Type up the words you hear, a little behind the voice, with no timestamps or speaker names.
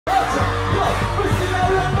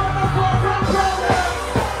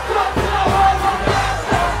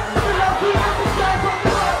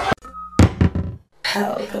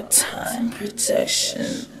Pelpa time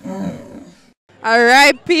protection.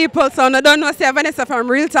 Alright people, so I don't know, say Vanessa from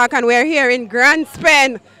Real Talk, and we're here in Grand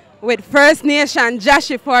Spen with First Nation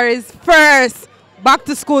Jahshii for his first back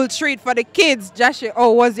to school treat for the kids. Jahshii,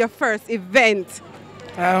 how was your first event?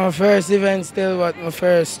 My first event still, but my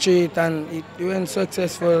first treat, and it went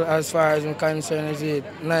successful as far as I'm concerned. Is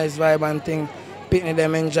it nice vibe and thing, people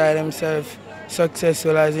them enjoy themselves,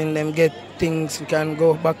 successful as in them get things, we can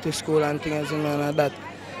go back to school and things and that.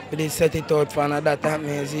 We did set it out for and that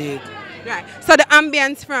means it. Right. So the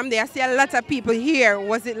ambience from there, I see a lot of people here.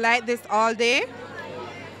 Was it like this all day?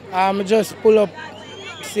 I just pull up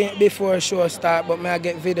before show start, but I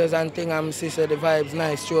get videos and things and see so the vibes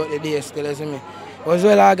nice throughout the day still, you see me. It was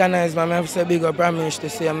well organized, man. I have to big up promise to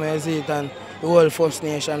see me as it and the whole First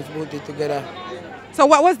Nation put it together. So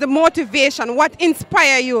what was the motivation? What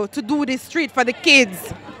inspired you to do this street for the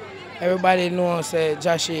kids? Everybody knows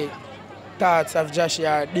Jahshii, thoughts of Jahshii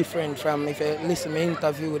are different from if you listen to me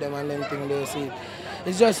interview them and them things they see.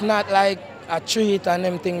 It's just not like a treat and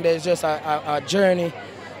them things, there's just a journey.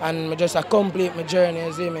 And I just complete my journey,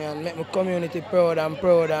 you see me, and make my community proud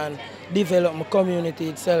and develop my community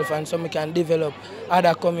itself, and so we can develop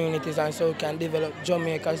other communities, and so we can develop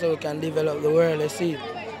Jamaica, so we can develop the world, you see.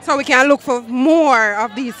 So we can look for more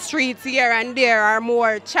of these streets here and there, or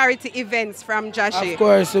more charity events from Jahshii? Of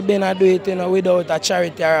course, we've been do it, you know, without a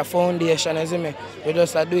charity or a foundation, you see me. We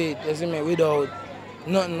just do it, you see me, without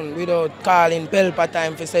nothing, without calling Pelpa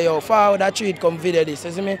time to say, yo, forward that treat, come video this,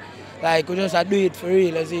 you see me. Like, we just do it for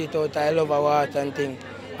real, you see it out, I love our art and thing.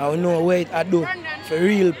 And we know what I do for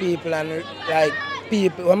real people, and like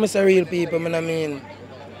people, when I say real people, I mean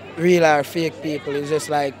real or fake people. It's just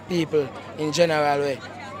like people in general way.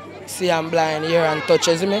 See I'm blind, hear and touch,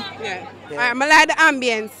 you see me? Yeah. I like the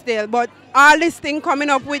ambience still, but all this thing coming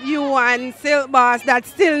up with you and Silk Boss that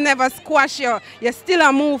still never squash you. You still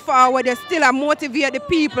a move forward, you still a motivate the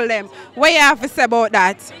people them. What you have to say about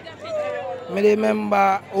that? I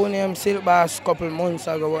remember who named Silk Boss a couple months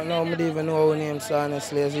ago, but now I don't even know who named so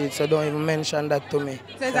honestly, so don't even mention that to me.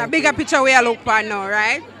 So it's a bigger picture we are looking for now,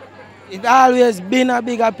 right? It always been a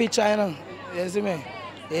bigger picture, you know. You see me?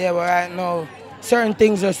 Yeah, but right now, certain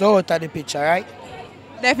things just out of the picture, right?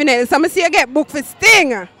 Definitely. So I see you get booked for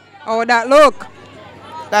Sting. How that look?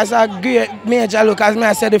 That's a great major look. As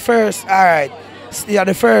I said, the first, alright. Yeah,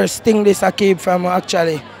 the first thing this I keep from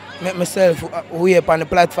actually make myself way up on the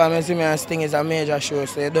platform, you see me, and Sting is a major show,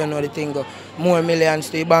 so you don't know the thing go. More millions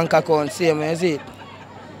to your bank account, see me, you see it?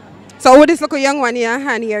 So with this little young one in your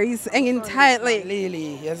hand here, he's hanging tightly.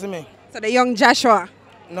 Lily, you see me? So the young Joshua?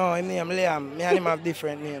 No, his name Liam. Me and him have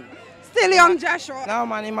different names. Still young Joshua? No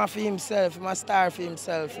man, he for himself, he a star for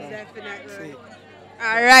himself. Definitely.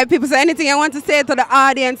 Alright people, so anything I want to say to the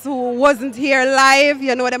audience who wasn't here live,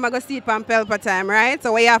 you know them are going to see it on Pelpa time, right?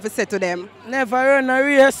 So what you have to say to them? Never run a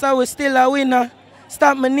race, so we still a winner.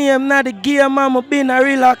 Stop my name, not the game, I'm been a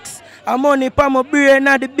relax. I'm money pa my brain,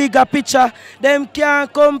 not the bigger picture. Them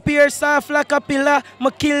can't compare soft like a pillar. I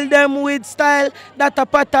kill them with style, that a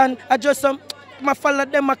pattern. I just I follow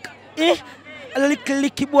them, a little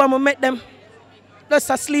licky boy, I make them. Just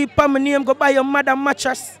asleep on my name, go buy your mother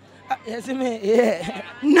mattress. You see me? Yeah.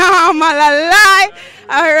 No, man, a lie.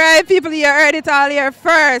 All right, people, you heard it all here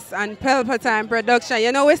first on Pelpa Time Production.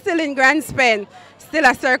 You know, we're still in Grand Spen, still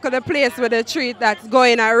a circle the place with a treat that's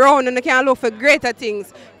going around, and you can look for greater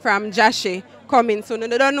things from Jahshii coming soon.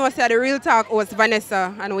 And you don't know, say the Real Talk host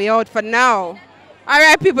Vanessa, and we out for now. All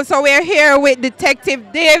right, people, so we're here with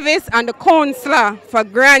Detective Davis and the counselor for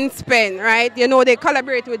Grand Spen, right? You know, they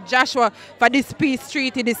collaborate with Joshua for this peace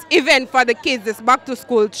treaty, this event for the kids, this back to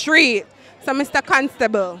school treat. So, Mr.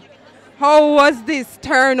 Constable, how was this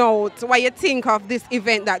turnout? What you think of this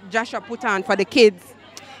event that Joshua put on for the kids?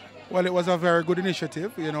 Well, it was a very good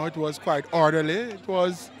initiative. You know, it was quite orderly. It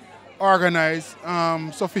was organized,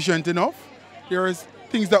 sufficient enough. There is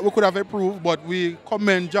things that we could have improved, but we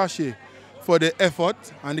commend Jahshii for the effort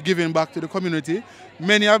and the giving back to the community.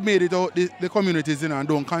 Many have made it out the communities and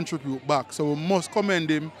don't contribute back. So we must commend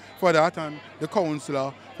him for that, and the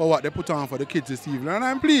councillor for what they put on for the kids this evening. And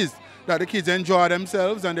I'm pleased that the kids enjoy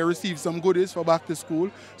themselves and they receive some goodies for back to school.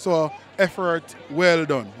 So effort well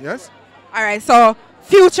done, yes? All right, so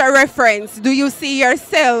future reference, do you see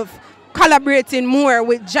yourself collaborating more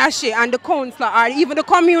with Jahshii and the councillor or even the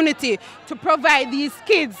community to provide these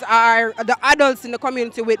kids or the adults in the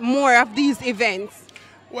community with more of these events?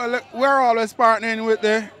 Well, we're always partnering with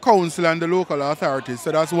the council and the local authorities,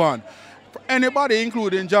 so that's one. For anybody,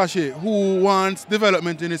 including Jahshii, who wants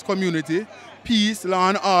development in his community, peace, law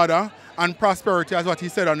and order, and prosperity, as what he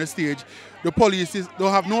said on the stage, the police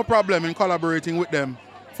don't have no problem in collaborating with them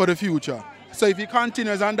for the future. So if he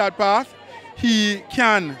continues on that path, he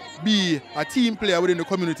can be a team player within the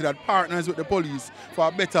community that partners with the police for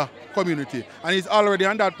a better community. And he's already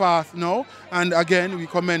on that path now, and again, we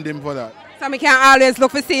commend him for that. So we can always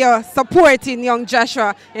look for see you supporting young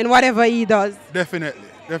Joshua in whatever he does. Definitely,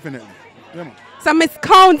 definitely. Yeah, man. So Miss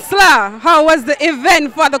Counselor, how was the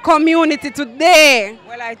event for the community today?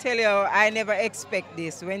 Well, I tell you, I never expect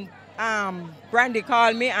this. When Brandy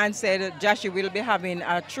called me and said Jahshii will be having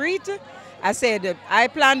a treat, I said, I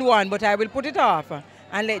planned one, but I will put it off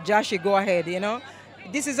and let Jahshii go ahead, you know.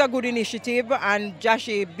 This is a good initiative, and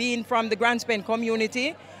Jahshii being from the Grand Spend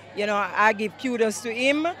community, you know, I give kudos to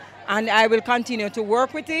him, and I will continue to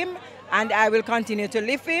work with him, and I will continue to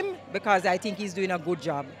lift him because I think he's doing a good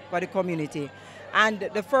job for the community. And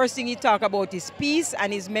the first thing he talked about is peace,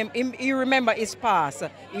 and he remember his past.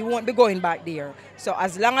 He won't be going back there. So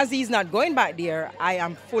as long as he's not going back there, I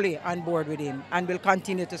am fully on board with him and will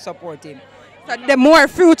continue to support him. So the more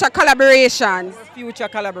future collaborations. Future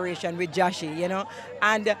collaboration with Jahshii, you know.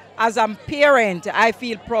 And as a parent, I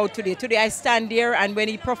feel proud today. Today I stand there, and when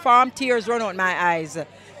he performed, tears run out my eyes,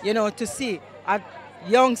 you know, to see a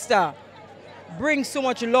youngster bring so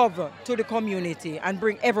much love to the community and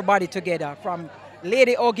bring everybody together from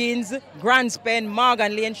Lady Huggins, Grand Spend,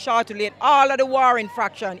 Morgan Lane, Charter Lane, all of the Warren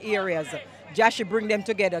fraction areas. Jahshii bring them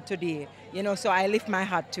together today, you know, so I lift my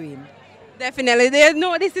hat to him. Definitely. There's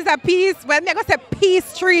no, this is a peace, well, I'm going to say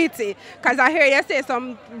peace treaty, because I hear you say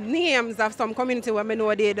some names of some community where I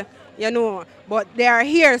know did, you know, but they are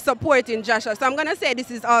here supporting Joshua. So I'm going to say this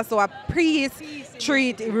is also a peace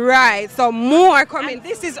treaty, right? So more coming. And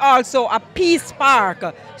this is also a peace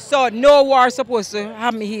park, so no war supposed to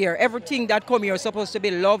happen here. Everything that come here is supposed to be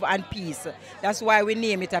love and peace. That's why we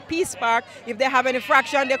name it a peace park. If they have any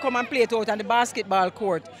fraction, they come and play it out on the basketball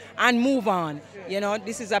court and move on. You know,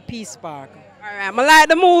 this is a peace park. All right, I like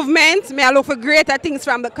the movement. I look for greater things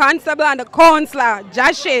from the constable and the counselor.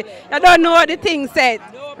 Jahshii, you don't know what the thing said,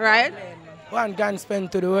 right? One can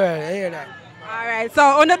spend to the world, I hear that. All right,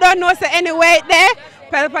 so you don't know so anyway there,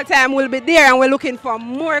 Pelpa Time will be there, and we're looking for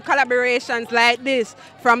more collaborations like this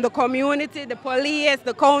from the community, the police,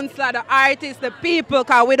 the counselor, the artists, the people,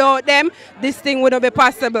 because without them, this thing wouldn't be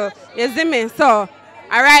possible. You see me? So,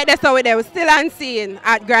 all right, that's how we're still on scene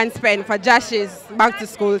at Grand Spend for Jahshii's back to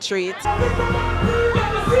school treat.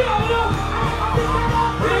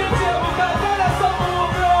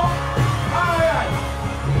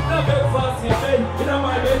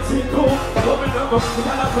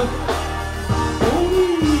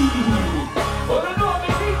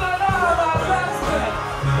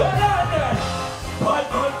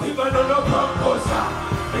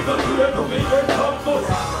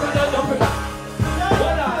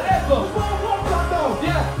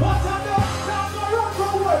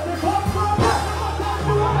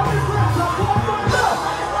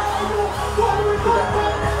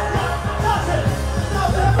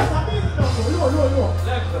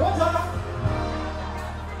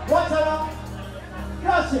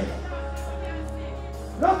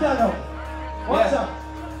 Look at them. Watch out.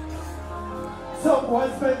 Some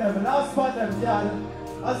boys spend them last on them, y'all.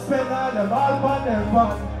 I spend all them all on them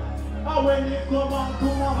fun. And when you come on,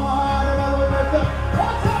 I will let them.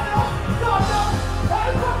 Watch out. I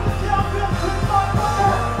come to champion with my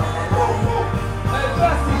Hey,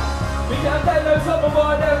 Jahshii, we can tell them something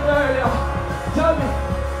about them earlier. Tell me.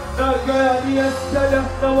 No girl, yes, tell them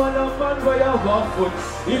no one of man where you walk foot.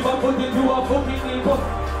 If I put it to a fucking evil.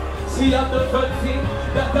 See up the front thing,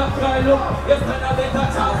 that guy look. Yes, then I bet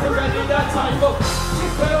that chance already that time look. She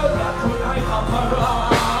said, oh, that tonight I'm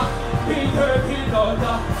para. Be 13 dollar.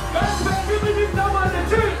 Girls, baby, we need someone to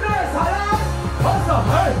treat nice, hello? Also,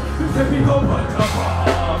 hey, you say we go on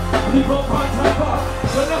top. We go on top.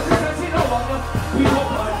 So nothing that she don't want. We go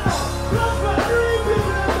on top. Look at three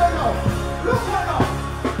people in there now. Look at them.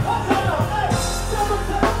 Watch out. Hey, double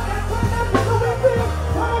tap. And when them people will be,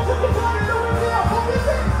 why don't you be trying to do it here? What is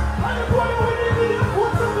it?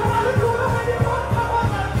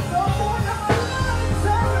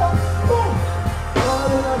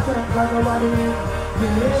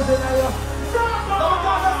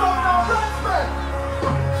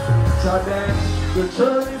 The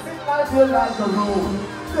journey is like you like a road.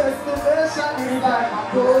 Destination is like a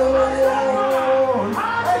goal.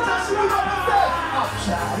 Hey, Jahshii, what you say? I'm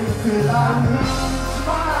trying till I reach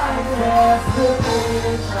my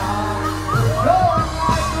destination. Lord,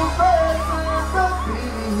 like the birds in the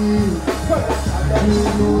field. But you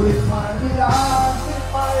know it might be hard in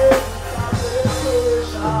my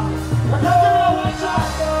destination. But you never watch up.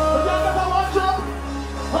 But you never watch up.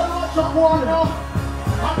 I watch up one now.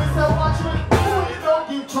 I'm Mr. Watchman. We don't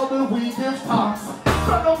give trouble, we give thanks.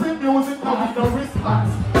 Turn up in music, now with no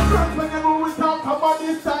response. Friends when you know we talk about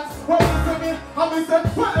distance. When you see me, I me say,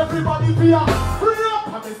 well everybody be a free up.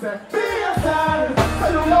 I me say, be yourself.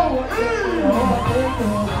 Say you know,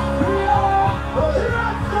 free up.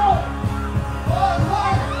 Let's go.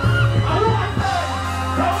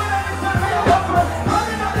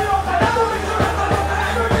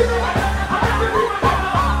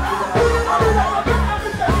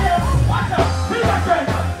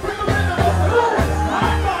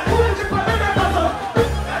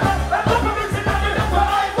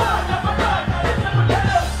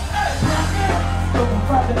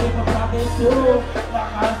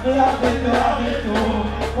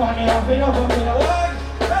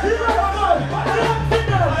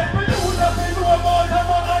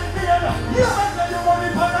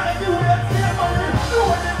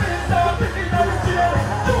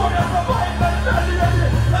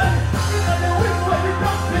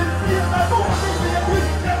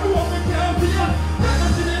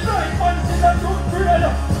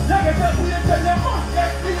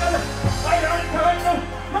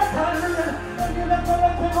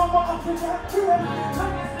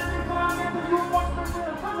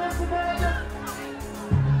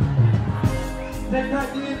 Then I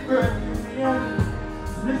did burn you.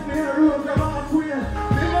 Split me a room, come on, queen.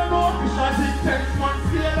 Me no know fish as it takes one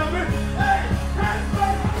scale of me. Hey,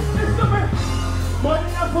 listen to me.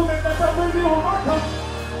 Money up for me that I will be over.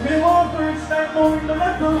 Me won't reach that more in the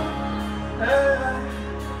metal. Hey,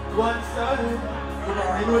 one side. I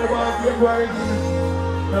know about the origin.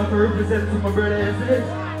 Now to represent to my brother, isn't it?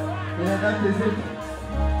 Yeah, that is it.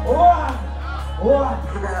 Oh, I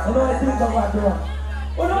know I think about that.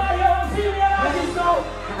 Oh no, I don't see me like this now.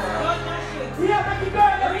 Yeah, make it go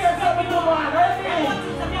in the rear something to man. Let me know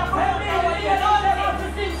that I want to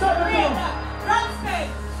sing something to you.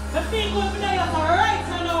 The thing will be there right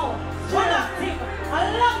now. One acting. A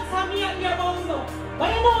long time me and your mom know.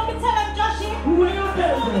 But you know what me tell him, Jahshii? Who will you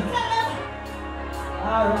tell him?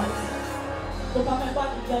 Alright. Look at my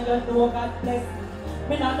body, girl, you know God bless me.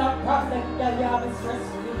 Me not a problem, girl, you have a stress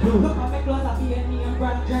me. Look at my clothes, I be me and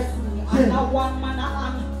brand dress me. And now one man a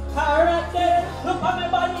hand. Alright then, look at my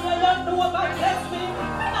body, you know God bless me.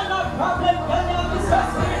 Me not a problem, girl, you have a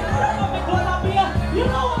stress me. Look at my clothes, I be you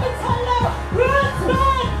know what me tell them? Right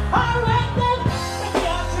man! Alright then, if you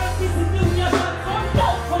are trying to see me, you're not so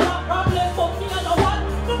down for that problem. But me not a one,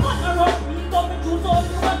 the man around me, don't be choose all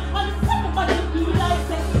you want. And it's everybody be like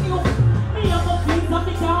saying you. Me have a piece of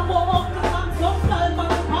the car, but up to some style,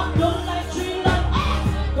 but I'm not done like tree like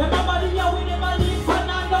everybody here, we never leave for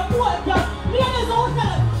another boy, yeah. Ladies out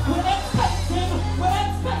there, we expect him.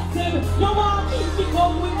 You want me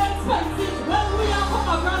because we expect it. When we are from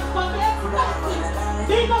a grandpa, we expect it.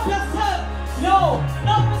 Big up yourself. Yo,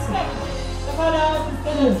 no respect. The father is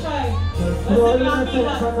gonna try.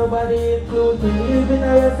 Nobody include me. Live in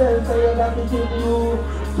yourself, so you got to keep you.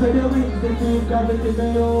 Spread your wings, the keep gravity to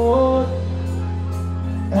you.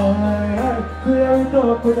 Clear it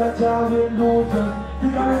up with a job in losing.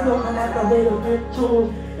 Figure it out no matter where you get through.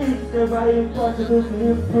 It's never impossible to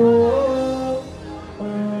improve.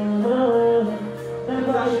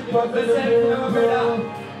 Never impossible to improve.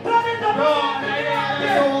 Turn it up!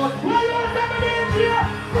 Why you want to be here?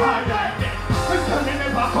 Listen, me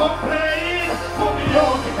never complain. For me, you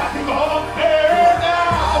got to go up there.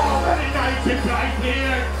 Now, very nice it's right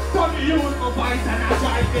here. So me use my voice and I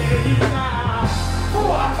try to get now.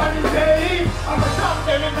 What can you say? I'm a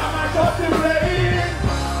champion and I'm a shot to play.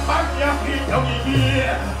 I'm your feet on the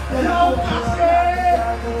gear. Hello, Jahshii.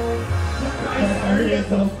 Nice area,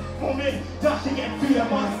 mommy, Jahshii get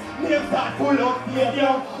famous. Name start full of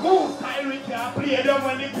stadium. Who style we can't play them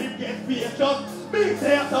when the clip gets spacious. Big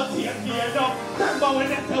say so take care of. Remember when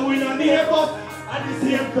they say we no neighbors. And the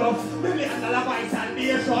same cup, $1,000,000 vice and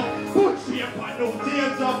nation. Put shape and no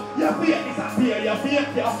change up. Your face disappear, your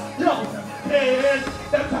face yo. Hey,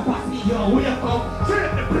 them capacity, yo, wake up. Turn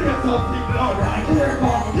the place up, people out right here,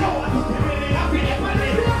 come. Yo, I just get really happy, everybody.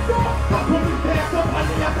 I put the face up and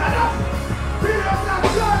the other. Feel up that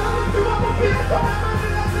blood, I'm going to do up a face up.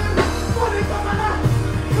 Money coming up.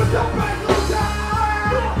 Put your price on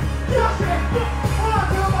down. Yes, all I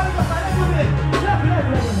feel about it, I do it.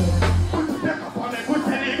 Put the back up on it, put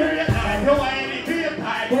the nigga in line. You want any beer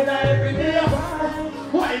time, when I every day of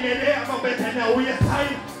why they there, I'm better now, waste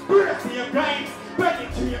time. Break to your grind, break it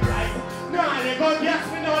to your grind. Nah, they gon' guess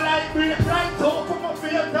me no like break right, so come up for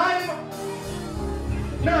your time.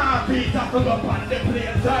 Nah, Peter, to go on the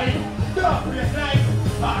play time. Don't play nice.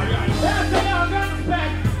 Alright, let's say I'm gonna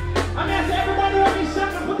respect. I mean, everybody will be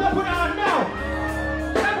shut and put up on now.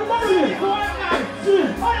 Everybody will be going nice.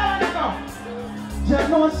 Hold on, let's go.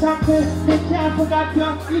 no champion, they can't forget you.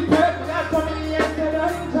 You take that coming here, they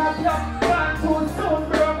don't drop you. Gone too soon,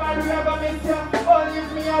 bro, man, we ever miss you. Only if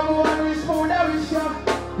me have one wish for that wish you.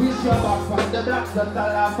 Wish you back from the block, just a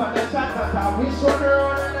laugh and a chat, but I wish one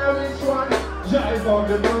around and I wish one. Drive out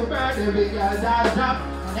the blue bird, the big girl that drop.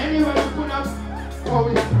 And anywhere you put up, oh,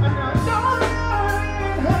 and I know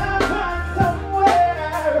it happened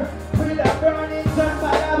somewhere. With a burning just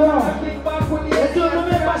by a walking back with the let's do the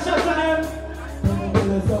big passion to them.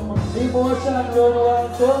 Emotion, run one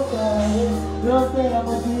so far. Love them, I'm a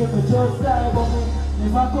people just like me.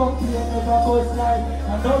 Never complain, never bust like.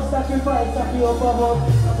 And don't sacrifice, I feel up above.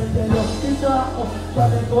 I'm going to tell you, it's not up. But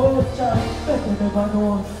they go up, child. Better never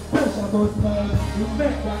know. Pressure goes by. You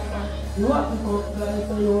make that man. You want to go fly,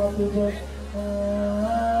 so you want to just.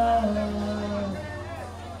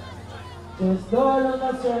 Just don't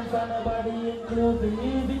understand for nobody include.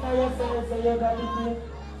 Believe in yourself, so you got it in.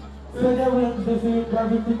 So the wings defeat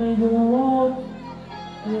gravity, make you move.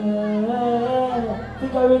 Yeah,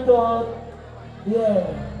 figure it out. Yeah,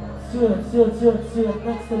 straight.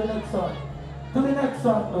 Next to the next one. To the next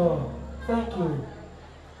one, bro. Thank you.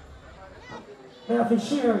 We have to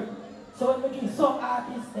share it. So when we give some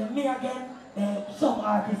artists, then me again, then some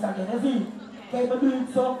artists again. You see? Can we do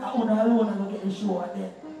it some, I una alone and go get the show and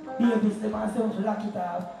then babies them myself lock it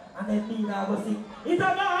up and then me now go sing. It's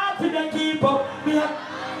not hard to then keep up. Me have,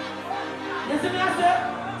 you see me I say?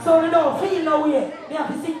 So we don't feel no way. We have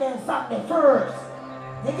to sing them song there first.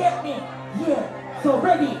 You get me? Yeah. So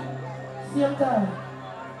ready? Same time.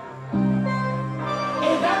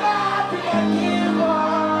 It's not hard to then keep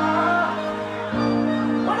up.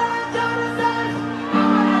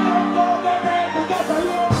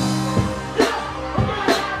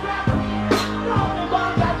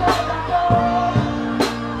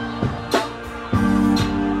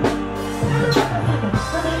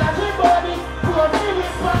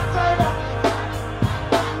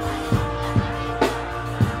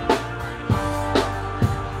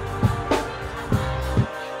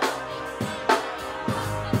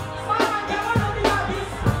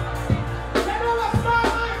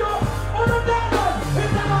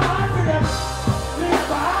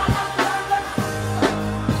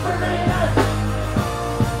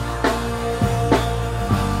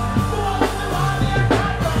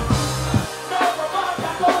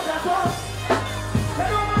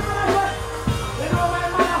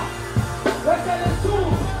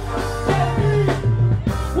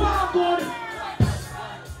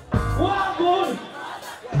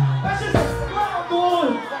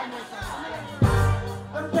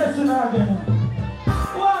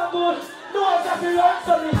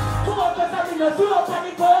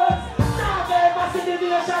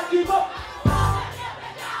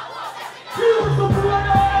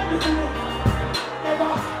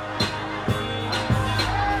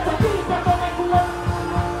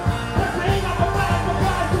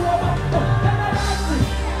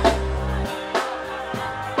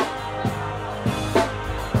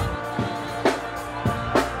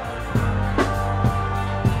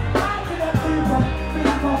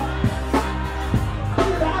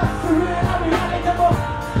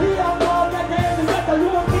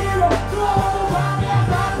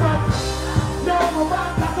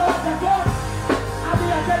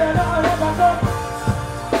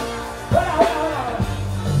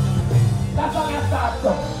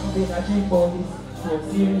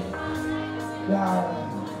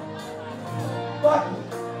 But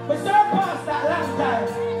we still past that last time.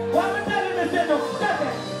 What we telling me say no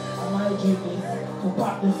second. And my dream is to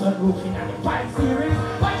pop the sunroof in the 5 series.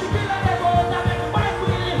 But you feel like they're going down and the bike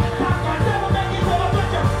wheelie. Talk and never make it over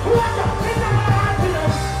with you. Watch out, it's not my heart to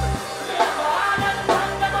them. Never hard and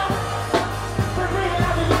find them up. For real,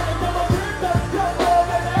 I'll be getting to my dreams. Just jump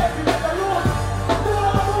over the edge and get the road. No,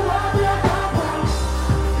 I'll be a compound.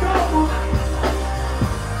 No,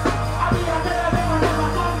 I'll be a better than I never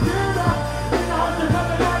come to them. You know, it's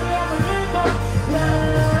coming down here, I'm a nigga. Yeah.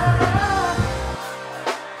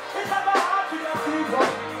 It's not my heart to them people.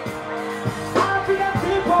 Heart to them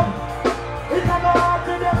people.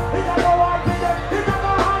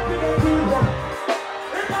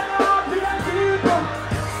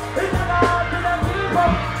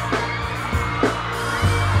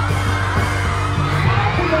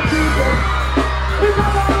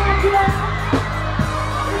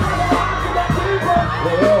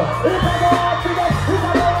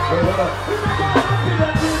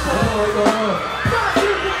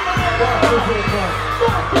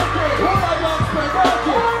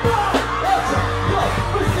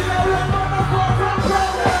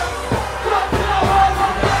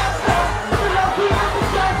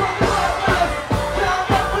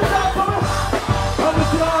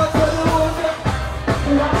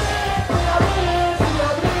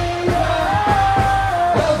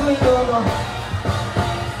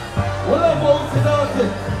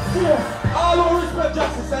 All who respect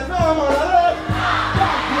Jahshii said, no man, alright?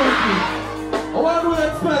 I want to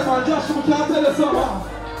explain, man. Jahshii, we can't tell you something.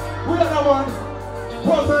 We are the one.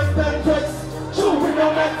 Perfect them tricks. True, we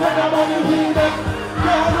don't make fun of money, we them.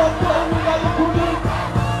 God of God, we got to put in.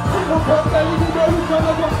 We don't put the little girl, we got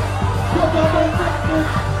to go. Put on the practice.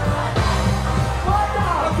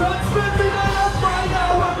 I can't spend me down on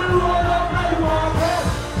fire when we roll up like water.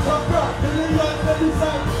 Some rock, the millions that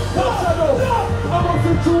decide. Don't you know? I want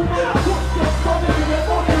to do my cook, just come in with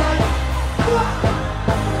money like.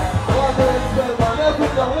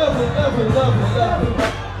 Level.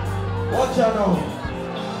 Watch out now.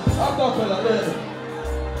 I'm talking like that.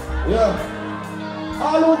 Yeah.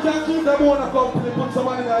 All who can keep them own a company, put some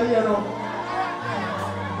money in their ear now.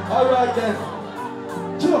 Alright then.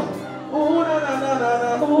 Sure. Ooh na na na na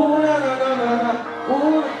na. Ooh na na na na na.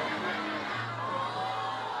 Ooh na.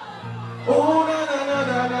 Ooh na na na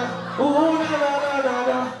na na. Ooh na na na na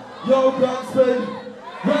na. Yo, can't spend.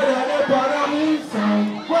 Whether they pan on inside.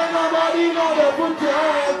 When nobody know they put your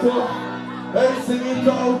head up. Hey, sing it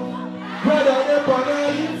out. Whether they pan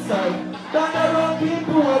on inside. Then the wrong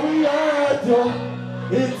people where we are to.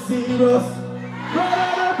 It's serious. Whether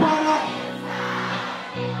they pan on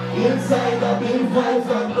inside the big vibes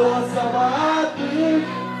and know some heartbeat.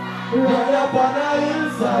 Whether pan on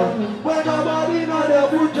inside. When nobody know they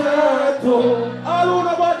put your head up. All who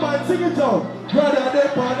know about mine, sing it out. Whether they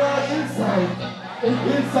pan on inside.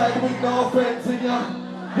 Inside with no friends in ya.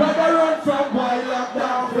 Rather run from wild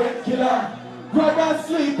lockdown friend killer. Rather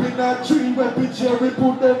sleep in a tree where picture we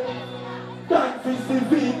put them. Than fix the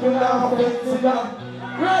vehicle and friends in ya.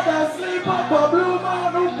 Rather sleep up a blue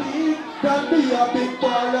mountain peak than be a big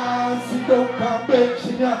baller and sit down and bench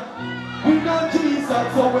in ya. We know Jesus,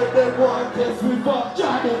 so when they want us, we fuck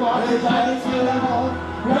Johnny Money, Johnny Skill and all.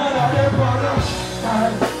 Rather they want us.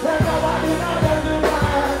 When nobody know them do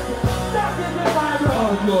that. Jahshii,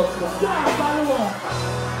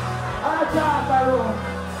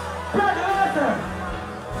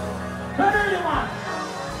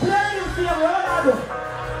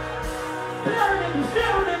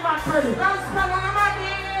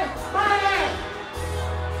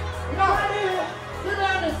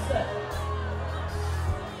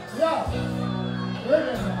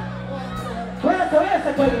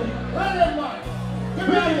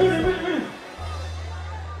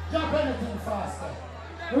 Jump anything faster.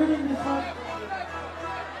 Reading this one.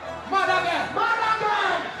 Mad again.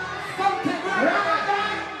 Something mad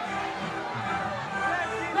again.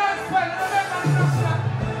 Let's spend.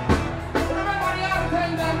 Remember the other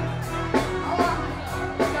thing then.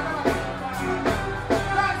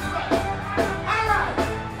 Let's spend. All right.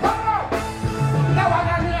 Come on. Now I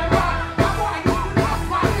got here. I'm going to do that.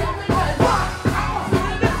 I'm going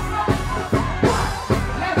to do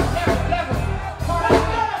Level.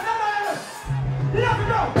 Let me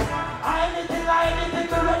go. Anything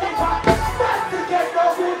to ready for. Let's get no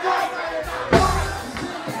good guy.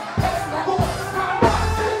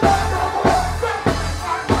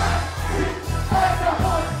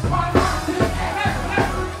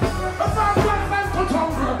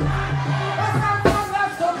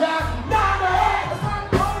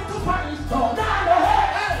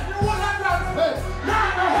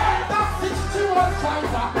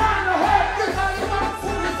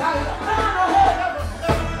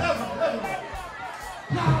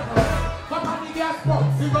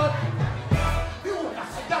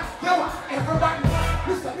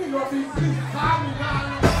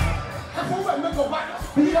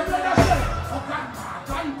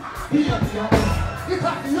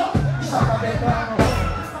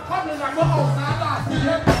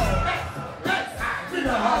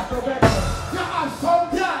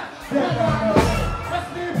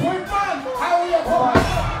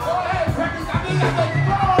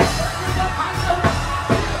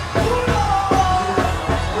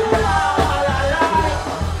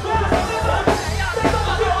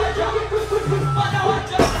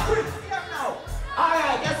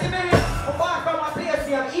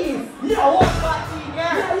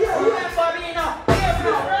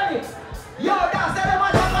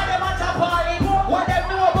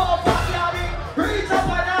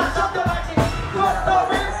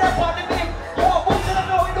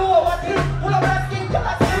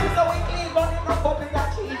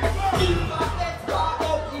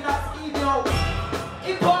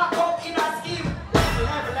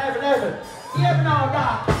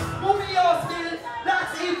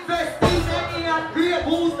 Great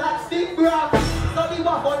boost that stick, bro.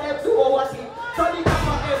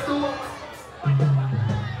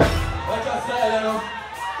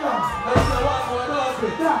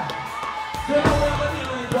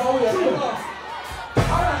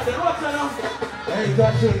 Hey,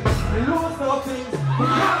 Jahshii, we lose no things. We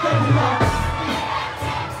can't take it back.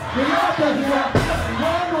 We can't take it back. We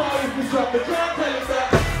don't know if we drop. We can't tell it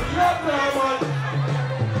back. We love no man.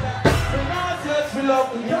 We not search for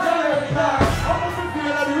love. We can't let it back. I must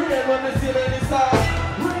feel like the rain when we see many stars.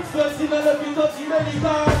 Rich first in the left, we touch many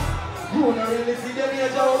cars. You don't really see the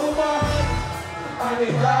major woman. And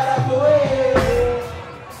we got up the way.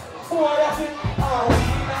 What I think? Oh,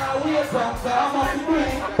 now we are back. I'm on the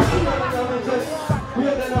way. We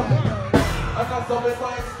are the number. I got some in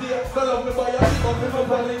my stay. Don't love me by your people, people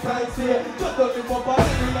Valentine's Day. Just love me for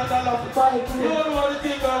party, and I love to fight. You don't know what the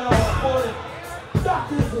thing going on for it. Stop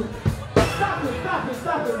this. Stop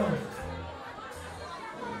it, man.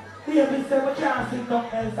 Here we say we can't sing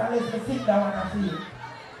nothing else unless we sing that one and feel.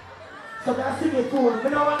 So I sing it cool. We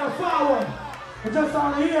don't want to forward. We just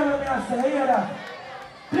want to hear what I say. Hear that.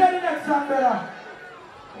 Play the next one, brother.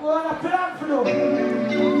 We want to plan for you.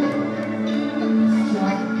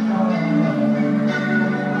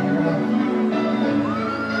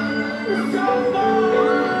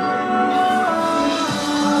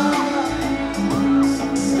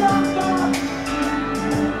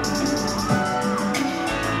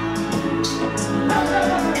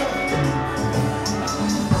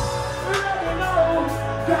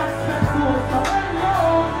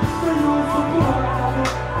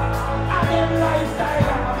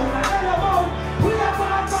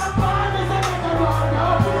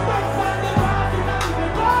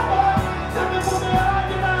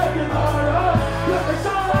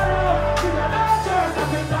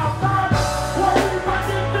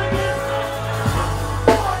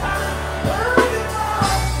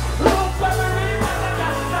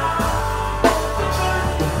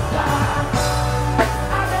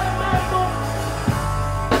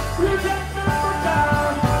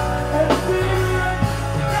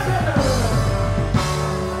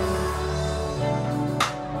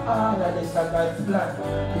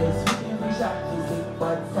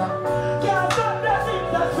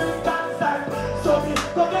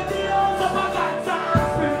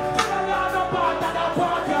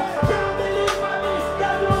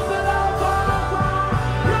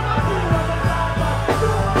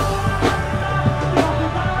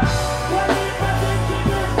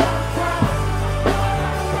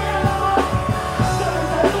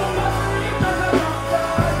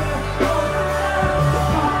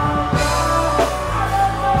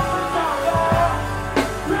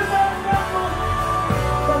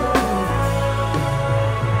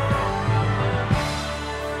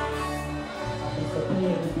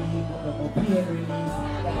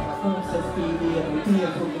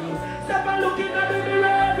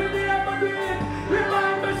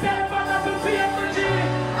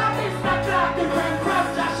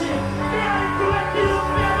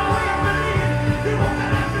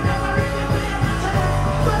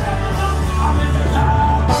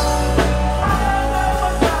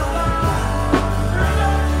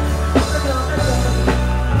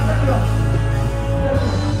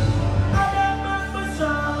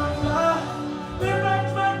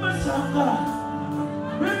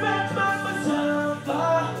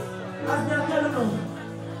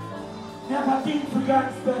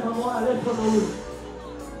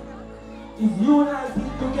 Is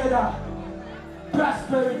united together,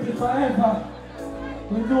 prosperity forever.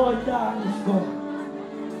 We know darkness gone.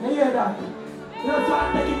 You hear that? You know, so I'm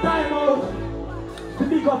taking time out to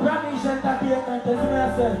pick up Ramish Entertainment, as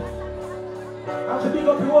I said. And to pick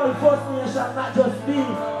up the whole First Nation, not just me,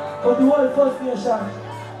 but the whole First Nation.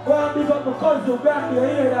 I want to pick up my cousin, Grandy, you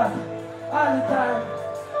hear that? All the time.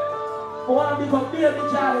 I want to pick up Baby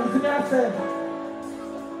Charlie, as I said.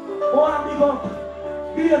 I want to pick up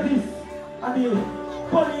babies and the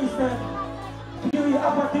policemen to give you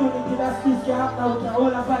opportunity that this can happen with all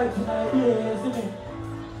the vibes in the day, you see me?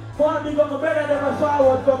 I want to pick up my brother them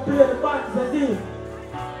forward to play the bands, you see?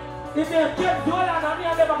 If they kept doing that, and me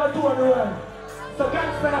and them are going to tour the world. So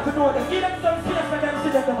gangsters have to know them. Give them some space for them to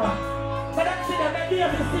see them, man. But them see them, they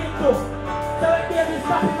baby sing too. So when baby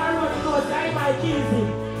stop in my road, you know, say, I'm my easy.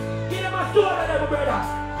 Give them a story of them, brother.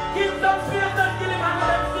 Give them some space, don't kill him and let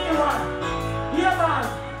them see one. Yeah, man.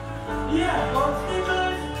 Yeah,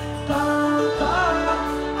 constables, stand up.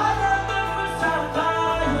 I don't remember stand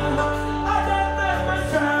up. I don't remember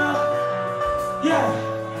stand up. Yeah.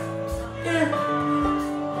 Him.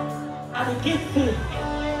 And the kid see.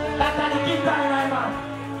 That's how the kid die, my man.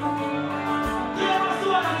 Yeah, what's the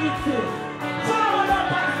one the kid see? Forward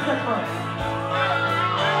up and step, man.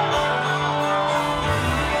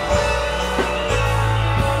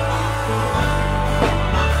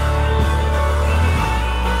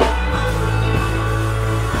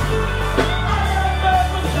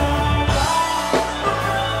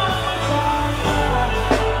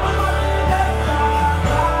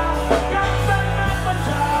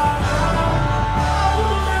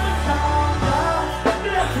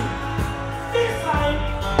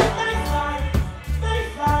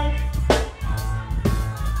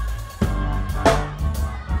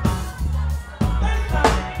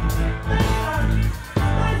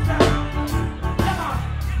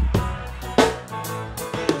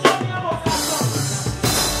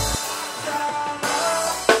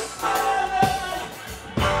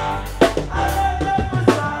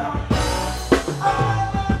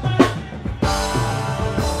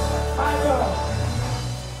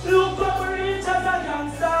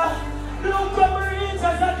 Look up rich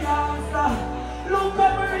as a gangster. Look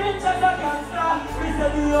up rich as a gangster. We say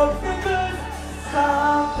the obstacles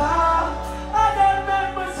stronger. And then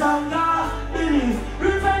make me stronger. Believe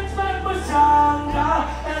revenge make me stronger.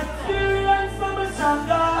 Experience make me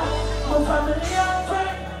stronger. My family and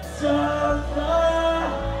friends stronger.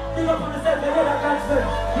 Think up on the set, they hear that can't spend.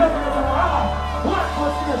 Look at the hammer. What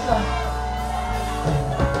constellation?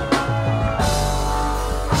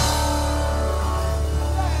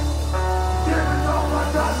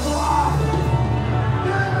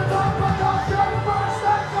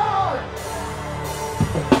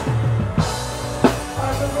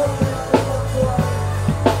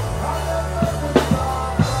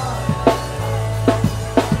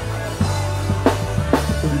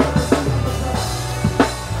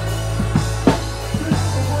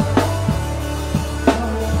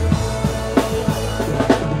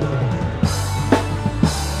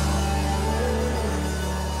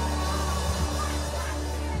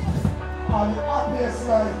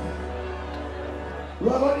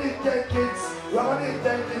 We're going to need 10 kids. We're going to need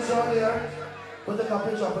 10 kids around here. Put the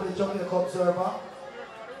picture up on the Jamaica Observer.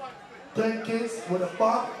 10 kids with a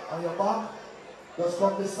bag on your back. Just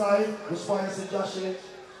come this side. Which one you see Jahshii?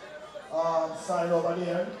 Sign over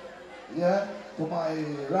there. Yeah, to my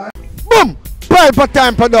right. Boom! Pelpa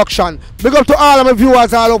Time Production. Big up to all of my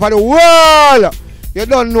viewers all over the world. You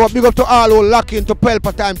don't know. Big up to all who lock into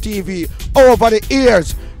Pelpa Time TV over the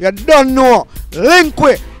years. You don't know. Link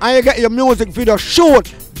with and you get your music video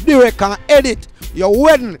shoot, direct and edit, your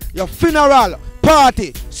wedding, your funeral,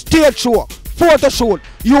 party, stage show, photo shoot,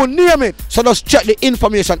 you name it. So just check the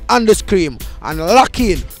information on the screen and lock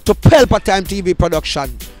in to Pelpa Time TV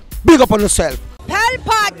Production. Big up on yourself.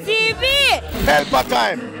 Pelpa TV! Pelpa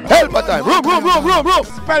Time! Pelpa Time! Room!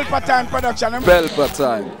 Pelpa Time Production. Pelpa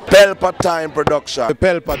Time. Pelpa Time Production.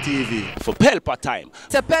 Pelpa TV. For Pelpa Time.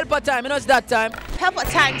 It's a Pelpa Time, you know it's that time.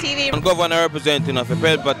 Pelpa Time TV. I'm governor representing of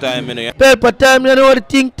Pelpa Time, you know. Pelpa Time, you know what the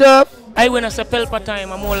thing tough? I when I say Pelpa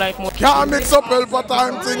Time, I'm more like more. Can't mix up Pelpa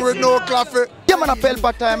Time thing with no coffee. Yeah, man, a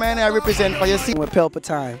Pelpa Time, and I represent for you. See, with Pelpa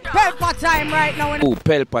Time. Pelpa Time right now. Oh,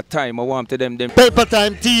 Pelpa Time, I want to them. Pelpa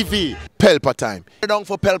Time TV. Pelpa Time. Down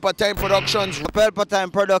for Pelpa Time Productions. Pelpa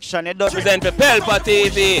Time Production. It does represent for Pelpa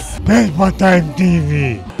TV. Pelpa Time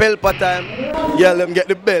TV. Pelpa Time. Yeah, let them get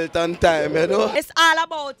the belt on time, you know. It's all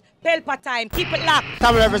about Pelpa Time. Keep it locked.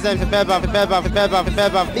 Time represent for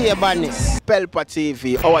Pelpa, be a badness. Pelpa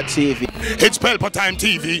TV, our TV. It's Pelpa Time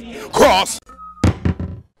TV. Cross.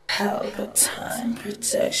 Pelpa Time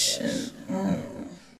Protection.